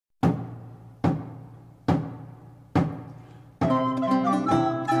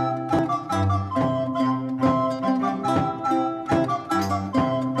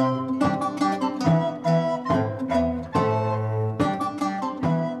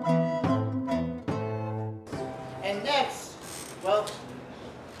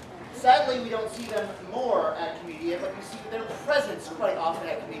Generally, we don't see them more at Commedia, but you see their presence quite often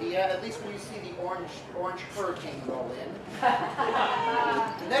at Commedia, at least when you see the orange hurricane roll in.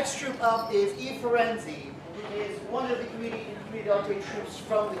 The next troupe up is Firenzi, who is one of the Commedia dell'Arte troupes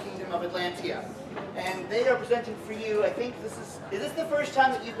from the Kingdom of Atlantia. And they are presenting for you, I think is this the first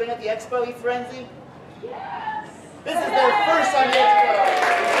time that you've been at the Expo, Firenzi? Yes! This is their first time at the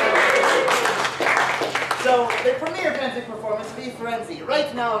Expo. So, the premiere Pennsic performance of Firenzi,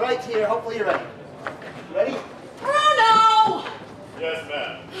 right now, right here, hopefully you're ready. Ready? Bruno! Yes,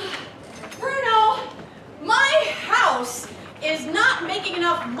 ma'am. Bruno, my house is not making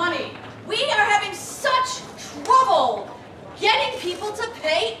enough money. We are having such trouble getting people to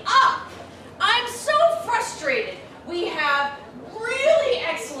pay up. I'm so frustrated. We have really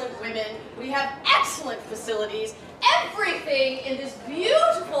excellent women. We have excellent facilities. Everything in this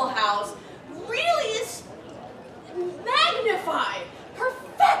beautiful house really is magnified,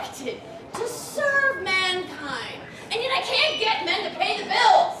 perfected to serve mankind. And yet I can't get men to pay the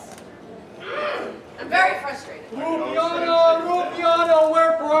bills. I'm very frustrated. Rupiana, Rupiana,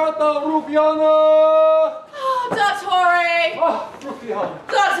 wherefore art thou, Rupiana? Oh, Dottore! Ah, Rupiana.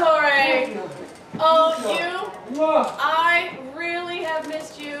 Dottore! Oh, you? Ah. I really have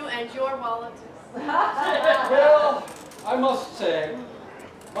missed you and your wallet. Well, I must say,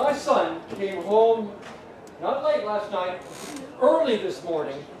 my son came home not late last night, early this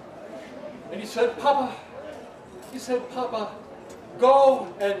morning, and he said, Papa, go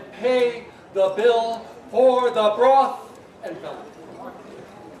and pay the bill for the broth and milk.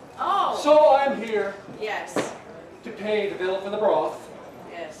 Oh. So I'm here Yes. to pay the bill for the broth.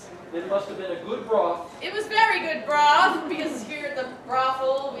 Yes. It must have been a good broth. It was very good broth, because here at the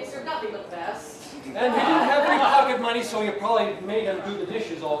brothel, we serve nothing but the best. And he didn't have any pocket money, so you probably made him do the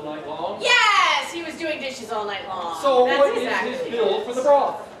dishes all night long. Yes! He was doing dishes all night long. So That's what exactly is his bill for the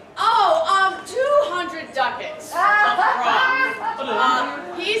broth? Oh, 200 ducats of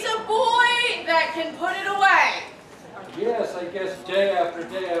broth. He's a boy that can put it away. Yes, I guess day after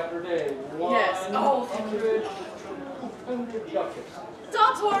day after day. Yes. Oh, 200 ducats.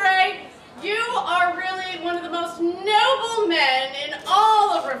 Dottore, you are really one of the most noble men in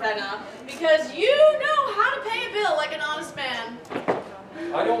all of Ravenna, because you know how to pay a bill like an honest man.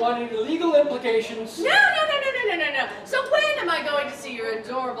 I don't want any legal implications. No. So when am I going to see your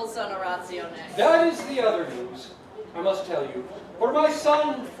adorable son Orazio next? That is the other news, I must tell you. For my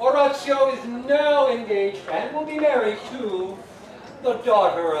son, Orazio, is now engaged and will be married to the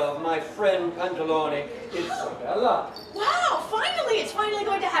daughter of my friend Pantalone, Isabella. Wow, finally, it's finally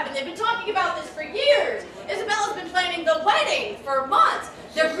going to happen. They've been talking about this for years. Isabella's been planning the wedding for months.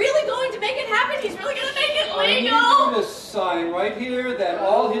 They're really going to make it happen. He's really going to make it I need legal. him to sign right here that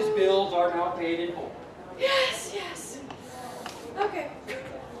all his bills are now paid in full. Yes. Okay.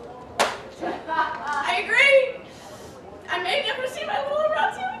 I agree. I may never see my little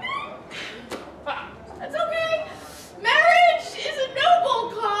Orazio again. That's okay. Marriage is a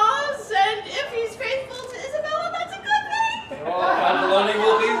noble cause, and if he's faithful to Isabella, that's a good thing. Oh, Pantalone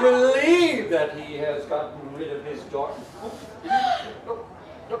will be relieved that he has gotten rid of his daughter.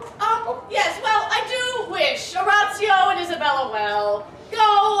 Yes, well, I do wish Orazio and Isabella well.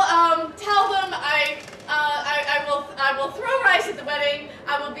 Go, tell them I will throw rice at the wedding.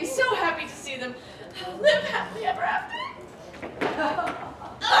 I will be so happy to see them live happily ever after.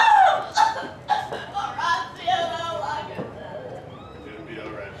 Orazio, no longer. It'll be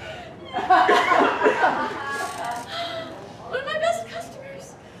all right, man. One of my best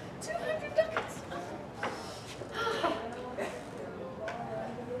customers. 200 ducats.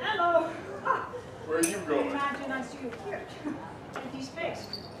 Hello. Where are you going? Imagine I see you here. Empty space.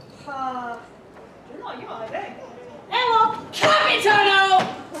 You are there. Hello. Capitano!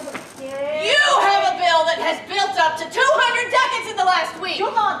 You have a bill that has built up to 200 ducats in the last week.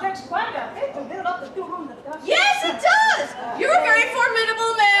 You know, takes quite a bit to build up the 200 ducats. Yes, it does. You're a very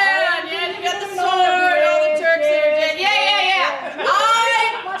formidable man. Yeah, you got the sword, all the Turks that are dead. Yeah.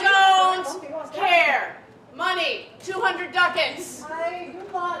 I don't care. Money, 200 ducats. I do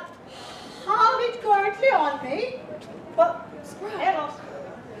not have it currently on me, but hello.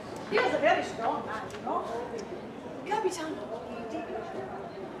 He is a very strong man, you know.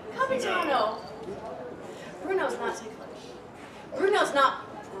 Capitano. Bruno's not ticklish. Bruno's not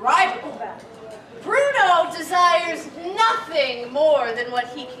bribable. Bruno desires nothing more than what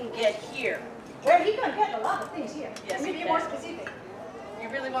he can get here. Well, he can get a lot of things here. Yes, Let me he be more can. specific. You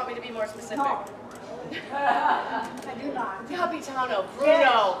really want me to be more specific? No. I do not. Capitano,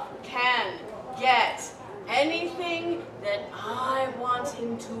 Bruno can get anything that I want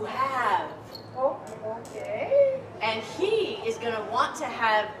him to have. Oh, okay. And he is going to want to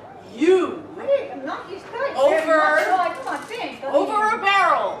have you Hey, I'm not used to it. Over- Very much so, I do not think. over a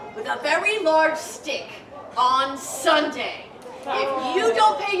barrel with a very large stick on Sunday. If you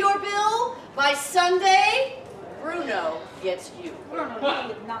don't pay your bill by Sunday, Bruno gets you. Bruno,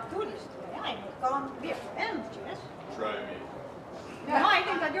 you did not do this today. I can't be a friend, yes. Try me. No, I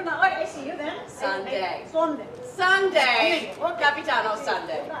think that you're not. I see you then. Sunday. Sunday. Sunday, Capitano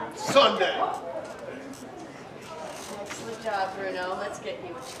Sunday. Sunday. Excellent job, Bruno. Let's get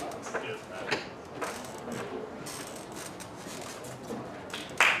you a treat. Yes, ma'am.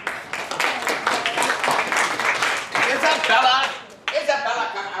 Isabella! Isabella,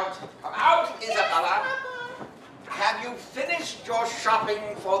 come out! Come out, Isabella! Have you finished your shopping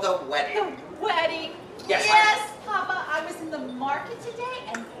for the wedding? Wedding. Yes, Yes, Papa. I was in the market today,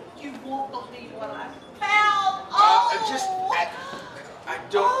 and you won't believe what I found. I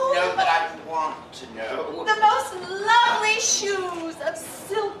don't know that I want to know. The most lovely shoes of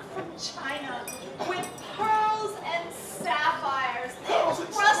silk from China with pearls and sapphires. Pearls They're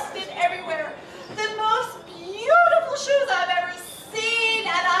and rusted everywhere. The most beautiful shoes I've ever seen,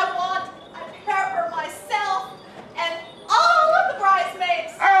 and I want a pair for myself and all of the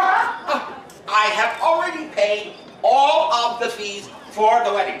bridesmaids. I have already paid all of the fees for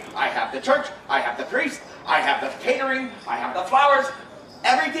the wedding. I have the church, I have the priest, I have the catering, I have the flowers.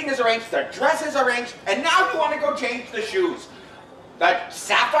 Everything is arranged, the dress is arranged, and now you want to go change the shoes. The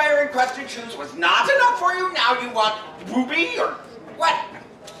sapphire encrusted shoes was not enough for you, now you want ruby or what?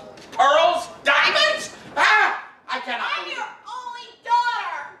 Pearls? Diamonds? Ah! I cannot I'm believe your it. only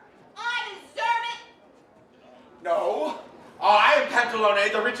daughter. I deserve it. No. I am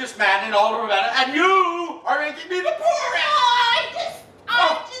Pantalone, the richest man in all of Ravenna, and you are making me the poorest!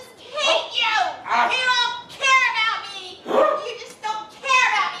 I just hate you. You don't care about me. You just don't care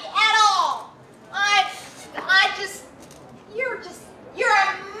about me at all. You're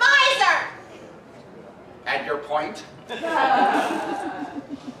a miser. And your point?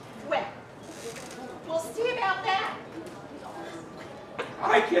 Well, we'll see about that.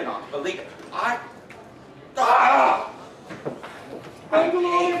 I cannot believe it. Ah!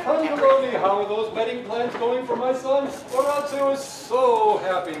 Pantalone, how are those wedding plans going for my son? Orazio is so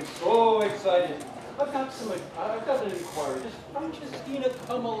happy, so excited. I've got an inquiry. Does Francestina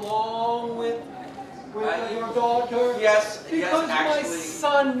come along with your daughter? Yes, because actually. my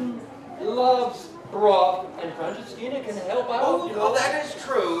son loves broth, and Francestina can help out. You know. Oh, that is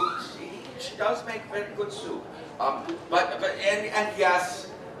true. She does make very good soup. And yes,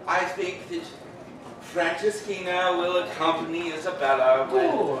 I think that Francestina will accompany Isabella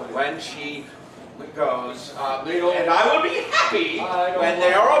when she goes, and I will be happy when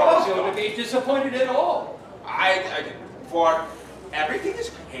they are both going to be disappointed at all. For everything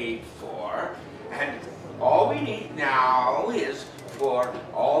is paid for, and all we need now is for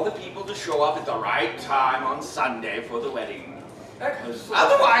all the people to show up at the right time on Sunday for the wedding.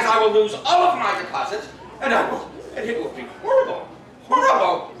 Otherwise, I will lose all of my deposits, and it will be horrible,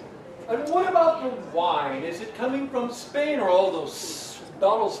 horrible. And what about the wine? Is it coming from Spain or all those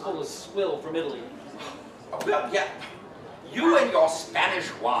bottles full of swill from Italy? Well, yeah, you and your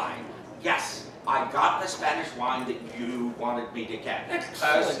Spanish wine. Yes, I got the Spanish wine that you wanted me to get.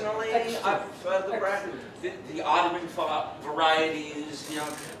 Excellent. Personally, Excellent. I prefer the Ottoman varieties. You know,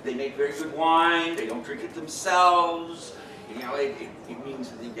 they make very good wine. They don't drink it themselves. You know, it means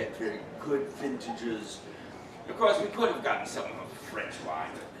that they get very good vintages. Of course, we could have gotten some of the French wine.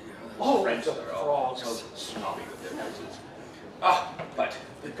 Oh, French the are all frogs. so snobby with their noses. But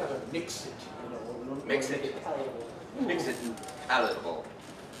We've got to mix it, you know. Mix it. Make palatable. Mix it and palatable.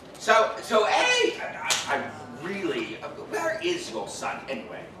 So, hey, I really, where is your son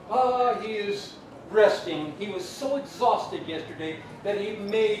anyway? He is resting. He was so exhausted yesterday that he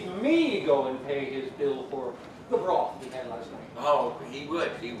made me go and pay his bill for the broth he had last night. Oh, he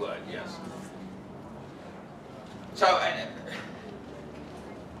would, yes. So,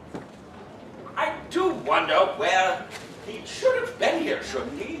 I do wonder where he should have been here,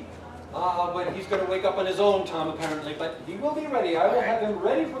 shouldn't he? But he's going to wake up on his own time, apparently. But he will be ready. I will have him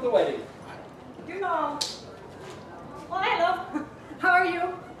ready for the wedding. You know. Oh, hello. How are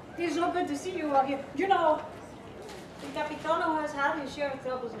you? It's so good to see you all here. You know, the Capitano has had his share of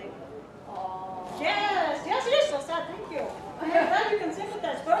troubles lately. Oh. Yes, it is so sad. Thank you. I'm glad you can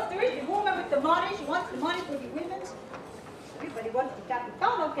sympathize. First, there is the woman with the money. She wants the money for the women's. Everybody wants the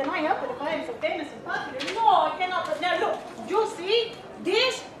Capitano. Can I help it if I am so famous and popular? No, I cannot. But now, look, you see,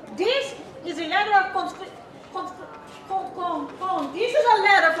 this is a letter of this is a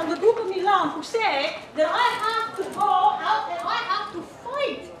letter from the Duke of Milan who say that I have to go out and I have to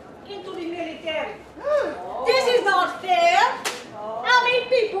fight into the military. This is not fair. How many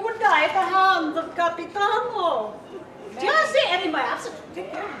people would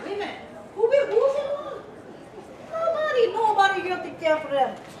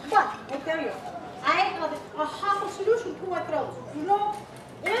forever. But I tell you, I have a half a solution to my troubles. You know,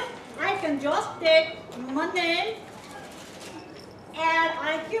 if I can just take my name and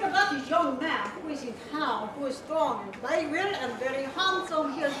I hear about this young man who is in town, who is strong and very well and very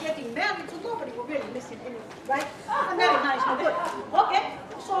handsome. He is getting married, so nobody will really listen anyway, right? A very nice, no good. Okay,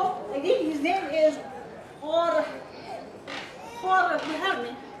 so I think his name is help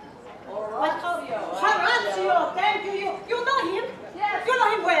me. Horatio, thank you. You know him? Yes. You know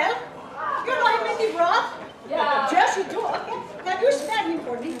him well? You know him in the broad? Yeah. Yes, you do. Okay. Can you spell him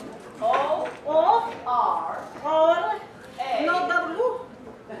for me? O-R-A. No W?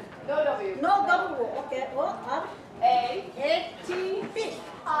 No W. No W. Okay. O-R-A-T-B.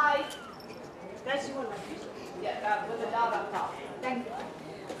 I. That's you one. Yeah, with a dot on top. Thank you.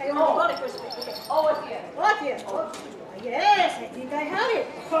 I only got it for a second. Okay. O at the end. What here? Oh. Yes, I think I have it.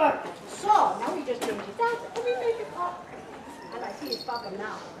 Perfect. So, now we just change it out and we make it up. And I see it's popping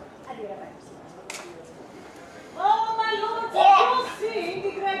now. I'll be right back. Oh, my lord, you see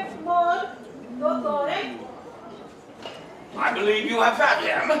the great Lord, Dottore. I believe you have found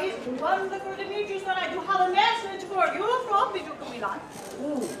him. It's wonderful to meet you, sir. I do have a message for you from the Duke of Milan.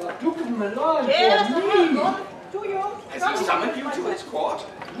 Oh, the Duke of Milan Yes, for I have me. got it to you. Has he summoned you to his court?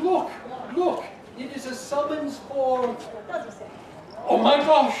 Look, it is a summons for... What does he say? Oh my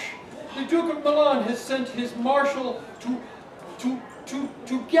gosh! The Duke of Milan has sent his marshal to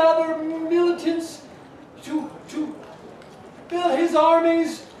gather militants to build his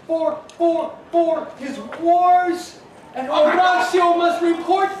armies for his wars, and Orazio must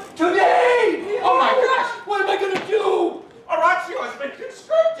report today! Oh my gosh! What am I gonna do? Orazio has been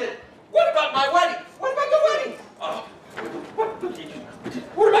conscripted. What about my wedding? What about the wedding?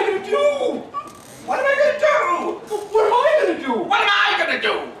 What am I gonna do? What am I going to do? What am I gonna do? What am I going to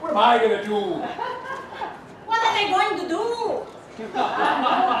do? What am I gonna do? What are they going to do?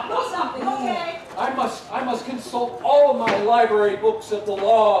 Do something, okay? I must consult all of my library books of the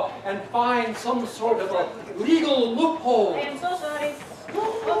law and find some sort of a legal loophole. I am so sorry.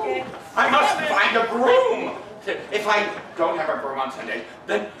 Okay. I must find a groom. If I don't have a groom on Sunday,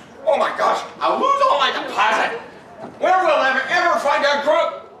 then, oh my gosh, I'll lose all my deposit. Where will I ever find a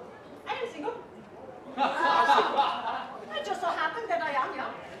groom? I am single. It just so happened that I am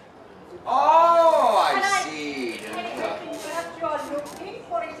young. Oh, And I see. And I think perhaps you are looking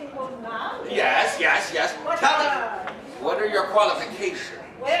for a single man. Yes. Tell me, what are your qualifications?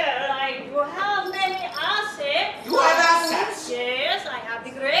 Well, I do have many assets. You have assets? Yes, I have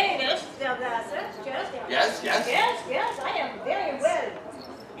the greatest of assets. Yes. Yes, I am very well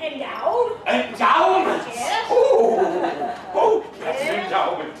endowed. Endowment? Yes. Oh, yes, Yes.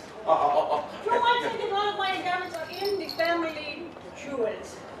 endowment. You might say that a lot of my endowments are in the family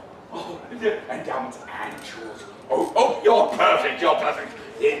jewels. Oh, endowments and jewels. Oh, you're perfect.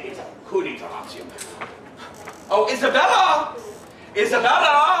 It's a good introduction. Oh, Isabella! Yes,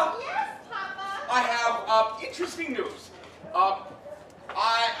 Papa. I have interesting news.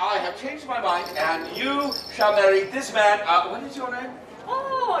 I have changed my mind, and you shall marry this man. What is your name?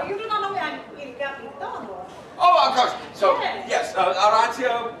 Oh, you do not know me. I'm Il Capitano. Oh, of course. So, Yes. yes,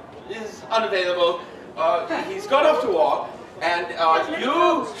 Orazio is unavailable. He's gone off to war, and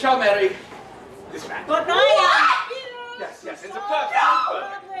you shall marry this man. But I am. Yes, it's a perfect.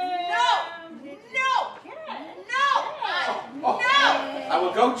 No. I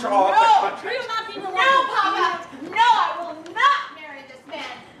will go draw up the country. You not even No, Papa. No, I will not marry this man.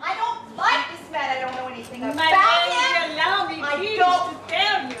 I don't like this man. I don't know anything about him. Allow me, I please, don't- to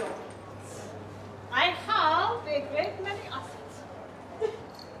tell you. I have a great many assets.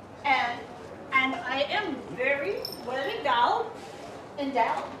 And I am very well endowed.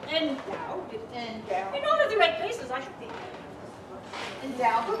 Endowed. Endowed. In all of the right places, I should think.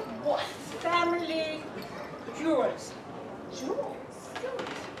 Endowed with what? Family jewels. Jewels.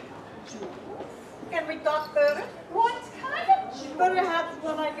 Can we talk further? What kind of jewels? Perhaps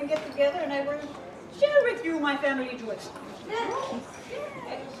when I can get together and I will share with you my family jewels.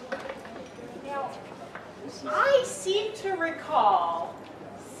 Now, I seem to recall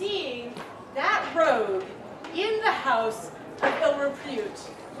seeing that robe in the house of ill repute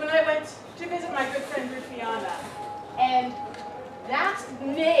when I went to visit my good friend Rufiana. And that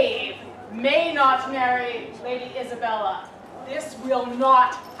knave may not marry Lady Isabella. This will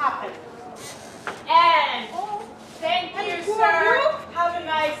not happen. And thank you, And who sir. are you? Have a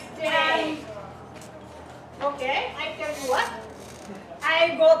nice day. Okay, I tell you what.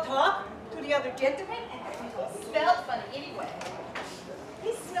 I go talk to the other gentleman. he smelled funny anyway.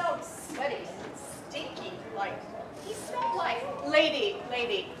 He smelled sweaty and stinky. He smelled like... Lady,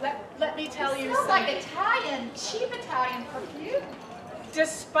 let me tell He you smelled something. like Italian, cheap Italian perfume.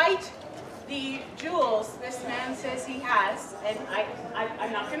 despite the jewels this man says he has, and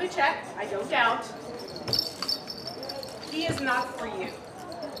I'm not going to check, I don't doubt, he is not for you.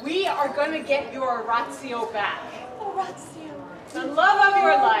 We are going to get your Orazio back. Orazio. The love of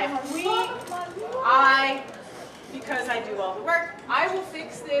your life. Because I do all the work, I will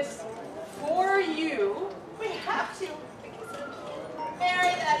fix this for you. We have to, because I can't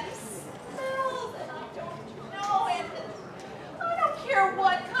marry that. He smells, and I don't know it. I don't care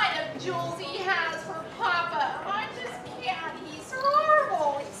what kind of jewels he has for Papa. I just can't. He's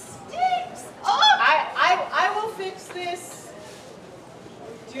horrible. He stinks. Oh! I will fix this.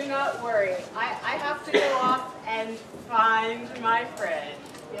 Do not worry. I have to go off and find my friend.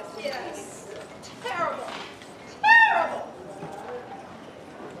 Yes. Terrible. Terrible.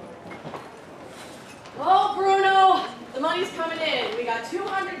 Oh, Bruno, the money's coming in. We got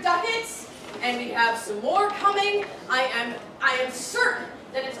 200 ducats, and we have some more coming. I am certain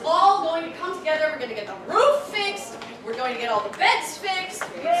that it's all going to come together. We're going to get the roof fixed. We're going to get all the beds fixed.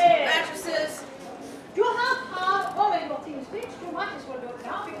 Yeah. Mattresses. You have all of your things fixed. Too much is going to work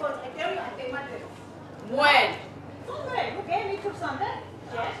now because I tell you, I pay my bill. When? Sunday, okay, we took Sunday.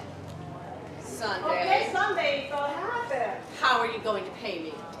 Yes. Sunday. Okay, Sunday, it all happened. How are you going to pay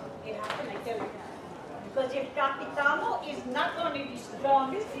me? It happened, I tell you that. Because if Capitano is not only the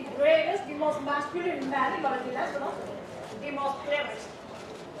strongest, the greatest, the most masculine man, but the last one, the most cleverest.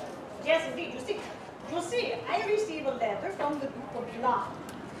 Yes, indeed. You see, I received a letter from the Duke of Milan.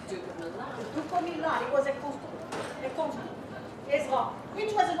 Duke of Milan. The Duke of Milan, it was a consul, Ezra,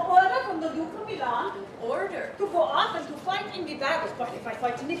 which was an order from the Duke of Milan Order. to go off and to fight in the battles. But if I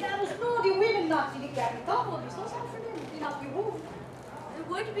fight in the battles, no, the women not in the Capitano. It's so sad for them. They not be moved. It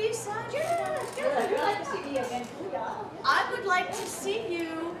would be sad. Yes, yes, I'd like to see me again too, yeah. I would like to see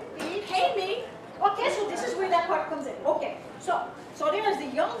you pay me. Okay, so this is where that part comes in. Okay, so there is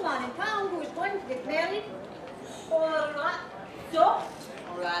the young man in town who is going to get married. So,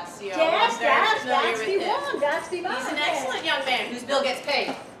 Orazio. yes, I'm very that's familiar the with him. one, that's the one. He's an excellent young man whose bill gets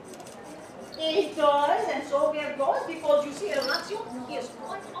paid. It does, and so there goes, because you see, Orazio, he is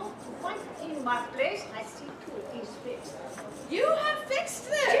quite out to fight in my place. I see to it, he's fixed. You have fixed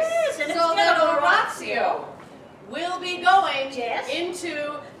this. Yes, and so it's then got a Orazio will be going Yes.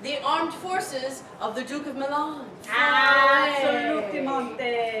 into the armed forces of the Duke of Milan. Absolutely,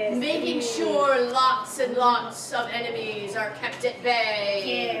 Montes. Making sure lots and lots of enemies are kept at bay.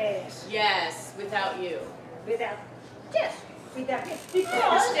 Yes. Yes, without you. Without, yes, without it. Because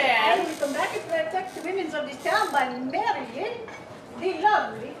Understand. I will come back and protect the women of this town by marrying the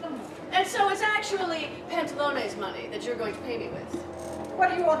lovely Commedia. And so it's actually Pantalone's money that you're going to pay me with. What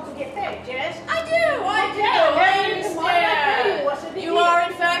do you want to get paid, Jess? I do, I do. I understand. You are,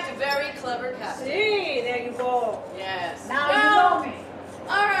 in fact, a very clever captain. See, there you go. Yes. Now Well, you know me.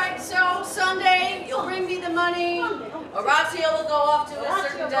 all right, so Sunday, you'll bring me the money. Orazio will go off to a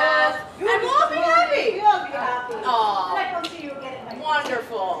certain death. And we'll all be happy. You'll be happy. Aw. And I come see you again.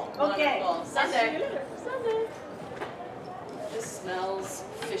 Wonderful. Okay. Wonderful. Sunday. Sunday. This smells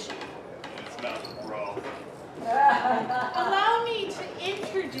fishy. It smells raw. Allow me to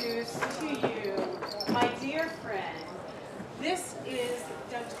introduce to you my dear friend. This is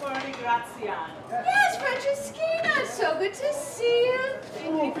Dottore Graziano. Yes, Franceschina, it's so good to see you.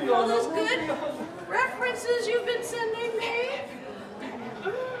 Thank you for all those good references you've been sending me.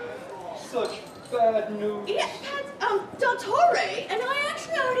 Such bad news. Yeah, Dottore and I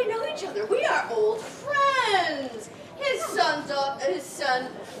actually already know each other. We are old friends. The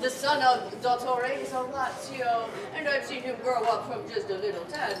son of Dottore is Orazio, and I've seen him grow up from just a little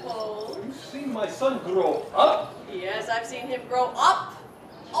tadpole. You've seen my son grow up? Yes, I've seen him grow up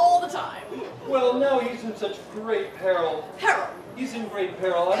all the time. Well, now he's in such great peril. Peril. He's in great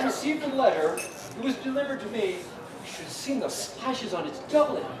peril. I received a letter. It was delivered to me. You should have seen the splashes on its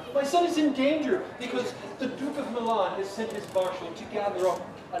doublet. My son is in danger because the Duke of Milan has sent his marshal to gather up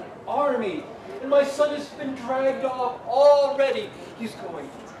an army. And my son has been dragged off already. He's going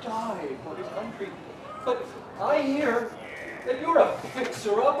to die for his country. But I hear that you're a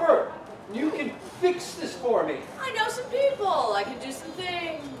fixer-upper. You can fix this for me. I know some people. I can do some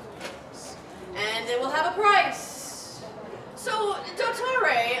things. And they will have a price. So,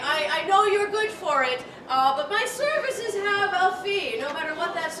 Dottore, I know you're good for it, but my services have a fee, no matter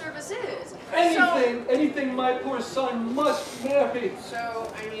what that service is. Anything my poor son must marry.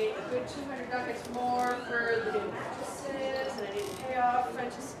 So, I need a good 200 ducats more for the new mattresses, and I need to pay off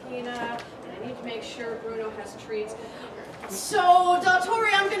Franceschina, and I need to make sure Bruno has treats. So, Dottore,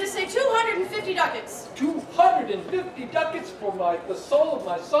 I'm going to say 250 ducats. 250 ducats for the soul of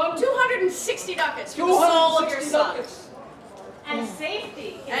my son? 260 ducats for the soul of your son. Ducats. And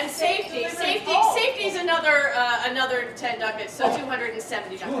safety. And safety. Safety's another 10 ducats, so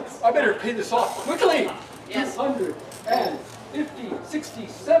 270 ducats. I better pay this off quickly. Yes. 250, 60,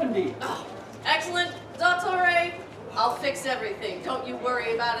 70. Oh, excellent, Dottore. I'll fix everything. Don't you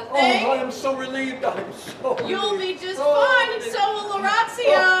worry about a Oh, thing. I am so relieved. I'm so relieved. You'll be just fine, and so will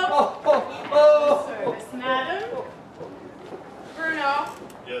Orazio. Service, madam. Bruno,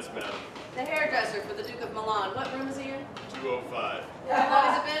 Yes, ma'am. the hairdresser for the Duke of Milan. What room is he in? 205. How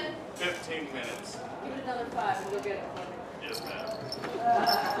long has it been? 15 minutes. Give it another 5 and we'll get it for me. Yes, ma'am.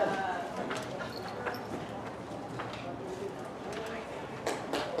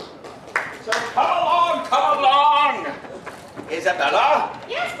 So come along. Isabella?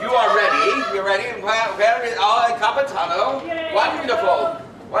 Yes, You are ready? You're ready? Where is Capitano? Yay. Wonderful.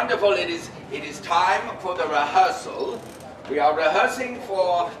 Wonderful. It is time for the rehearsal. We are rehearsing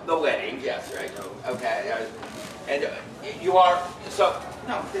for the wedding. Yes, right. Okay. And you are, so,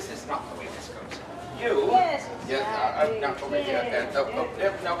 no, this is not the way this goes. You. Yes, No, over here. No.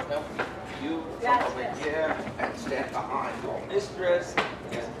 You come over here and stand behind your mistress.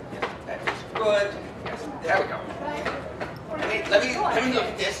 Yes, that is good. Yes, there we go. Let me look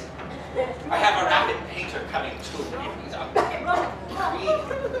at this. I have a rapid painter coming too. He's up.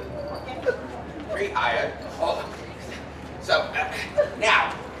 Pre-hired. Oh. So,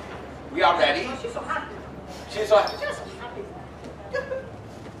 now, we are ready. She's so happy. She's so happy. Just happy.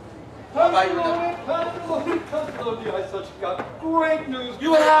 Pandoloni, I such got great news.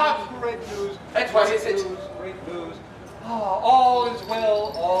 You have? Great news. And what is it? Great news. All is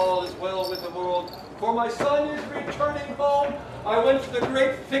well with the world. For my son is returning home. I went to the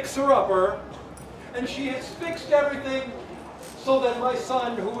great fixer-upper, and she has fixed everything so that my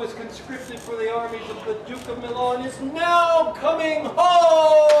son, who was conscripted for the armies of the Duke of Milan, is now coming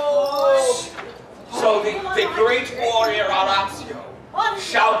home. So the great warrior Orazio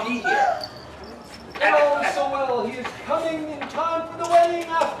shall be here. Oh, so well. He is coming in time for the wedding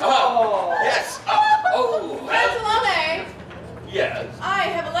after all. Yes. Pantalone, Yes. I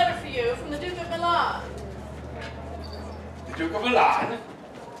have a letter for you from the Duke of Milan. The Duke of Milan.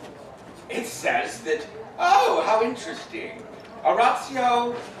 It says that, oh, how interesting.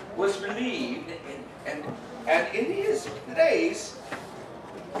 Orazio was relieved, and in his place,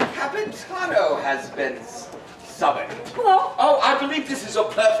 Capitano has been summoned. Hello. Oh, I believe this is a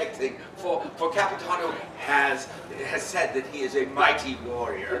perfect thing, for Capitano has said that he is a mighty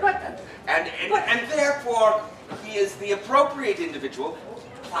warrior, and therefore he is the appropriate individual.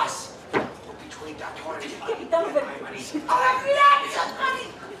 Plus, between Dottore and my money,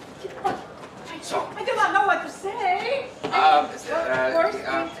 so. I do not know what to say. How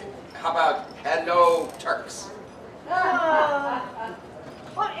about hello, Turks?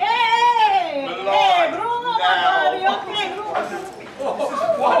 Hey! Milan, Bruno, now. okay,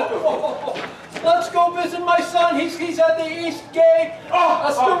 Wonderful. Let's go visit my son. He's at the East Gate.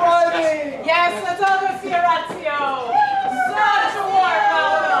 Just arriving. Yes, let's all go see Orazio. Such a warm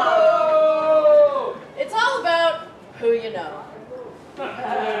welcome. Oh. It's all about who you know.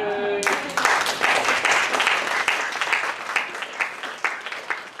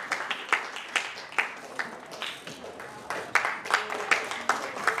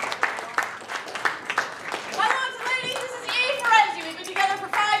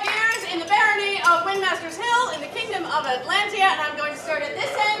 Of Atlantia, and I'm going to start at this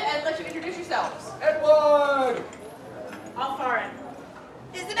end and let you introduce yourselves. Edward. All foreign.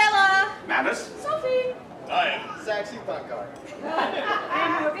 Isabella. Manners? Sophie. I am. Sexy Bunkard.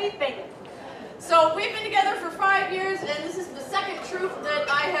 I'm your beat bacon. So we've been together for 5 years, and this is the second troupe that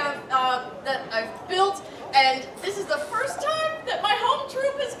I've built, and this is the first time